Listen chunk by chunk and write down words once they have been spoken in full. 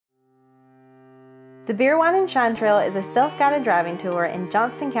The Beer, Wine, and Shine Trail is a self-guided driving tour in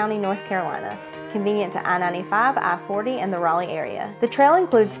Johnston County, North Carolina, convenient to I-95, I-40, and the Raleigh area. The trail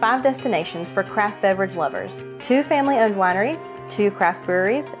includes 5 destinations for craft beverage lovers, 2 family-owned wineries, 2 craft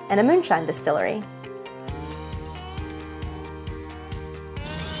breweries, and a moonshine distillery.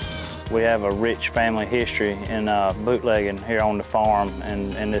 We have a rich family history in bootlegging here on the farm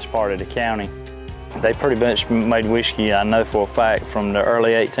and in this part of the county. They pretty much made whiskey, I know for a fact, from the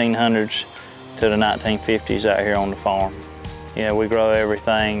early 1800s to the 1950s out here on the farm. Yeah, we grow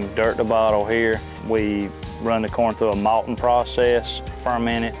everything dirt to bottle here. We run the corn through a malting process,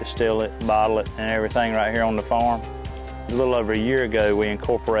 ferment it, distill it, bottle it, and everything right here on the farm. A little over a year ago, we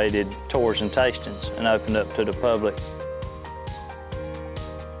incorporated tours and tastings and opened up to the public.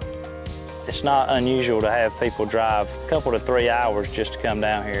 It's not unusual to have people drive a couple to 3 hours just to come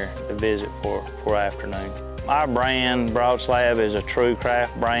down here to visit for afternoon. Our brand, Broadslab, is a true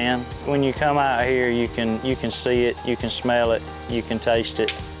craft brand. When you come out here, you can see it, you can smell it, you can taste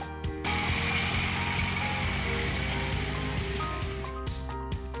it.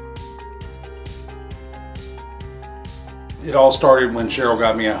 It all started when Cheryl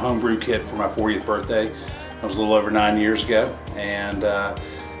got me a homebrew kit for my 40th birthday. That was a little over 9 years ago, and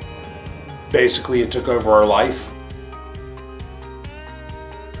basically it took over our life.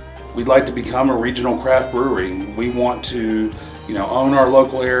 We'd like to become a regional craft brewery. We want to, own our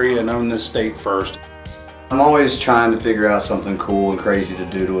local area and own this state first. I'm always trying to figure out something cool and crazy to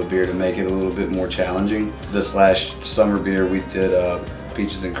do to a beer to make it a little bit more challenging. This last summer beer we did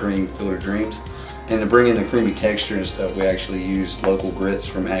Peaches and Cream Filtered Dreams. And to bring in the creamy texture and stuff, we actually used local grits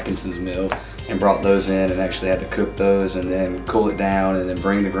from Atkinson's Mill and brought those in and actually had to cook those and then cool it down and then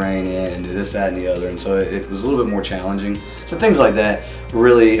bring the grain in and do this, that, and the other. And so it was a little bit more challenging. So things like that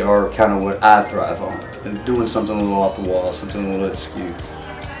really are kind of what I thrive on. And doing something a little off the wall, something a little askew.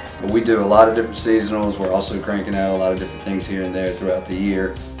 But we do a lot of different seasonals. We're also cranking out a lot of different things here and there throughout the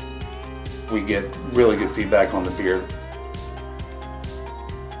year. We get really good feedback on the beer.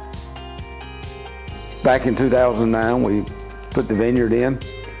 Back in 2009, we put the vineyard in,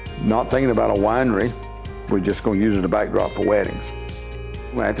 not thinking about a winery. We're just going to use it as a backdrop for weddings.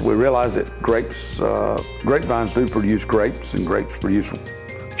 After we realized that grapevines do produce grapes, and grapes produce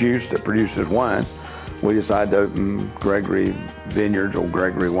juice that produces wine, we decided to open Gregory Vineyards or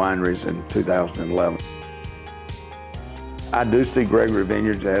Gregory Wineries in 2011. I do see Gregory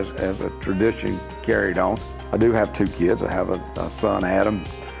Vineyards as a tradition carried on. I do have 2 kids. I have a son, Adam,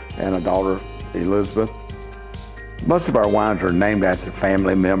 and a daughter, Elizabeth. Most of our wines are named after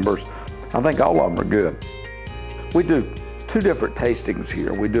family members. I think all of them are good. We do 2 different tastings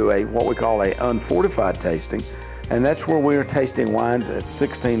here. We do what we call a unfortified tasting, and that's where we are tasting wines at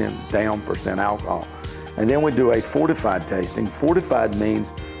 16% and down alcohol. And then we do a fortified tasting. Fortified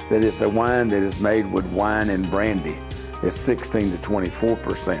means that it's a wine that is made with wine and brandy. It's 16 to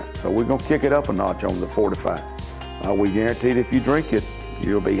 24%. So we're gonna kick it up a notch on the fortified. We guarantee that if you drink it,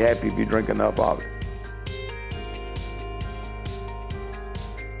 you'll be happy if you drink enough of it.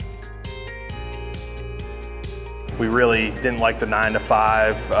 We really didn't like the 9 to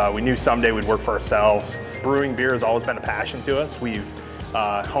 5. We knew someday we'd work for ourselves. Brewing beer has always been a passion to us. We've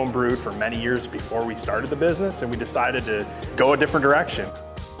homebrewed for many years before we started the business, and we decided to go a different direction.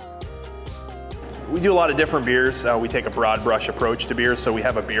 We do a lot of different beers. We take a broad brush approach to beer, so we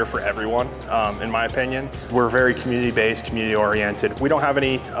have a beer for everyone, in my opinion. We're very community-based, community-oriented. We don't have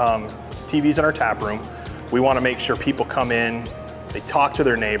any TVs in our tap room. We want to make sure people come in, they talk to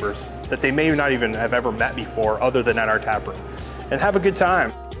their neighbors that they may not even have ever met before other than at our tap room, and have a good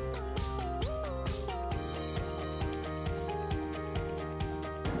time.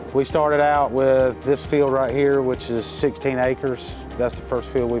 We started out with this field right here, which is 16 acres. That's the first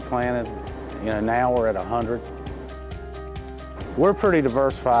field we planted. Now we're at 100. We're pretty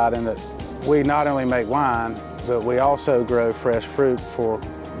diversified in that we not only make wine, but we also grow fresh fruit for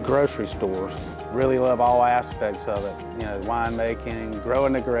grocery stores. Really love all aspects of it. The winemaking,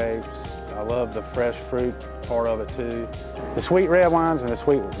 growing the grapes. I love the fresh fruit part of it too. The sweet red wines and the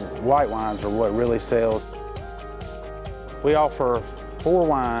sweet white wines are what really sells. We offer 4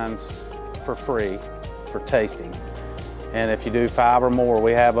 wines for free for tasting. And if you do 5 or more,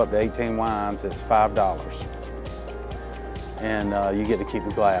 we have up to 18 wines, it's $5. And you get to keep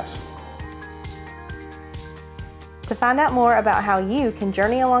the glass. To find out more about how you can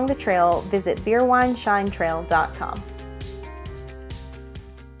journey along the trail, visit beerwineshinetrail.com.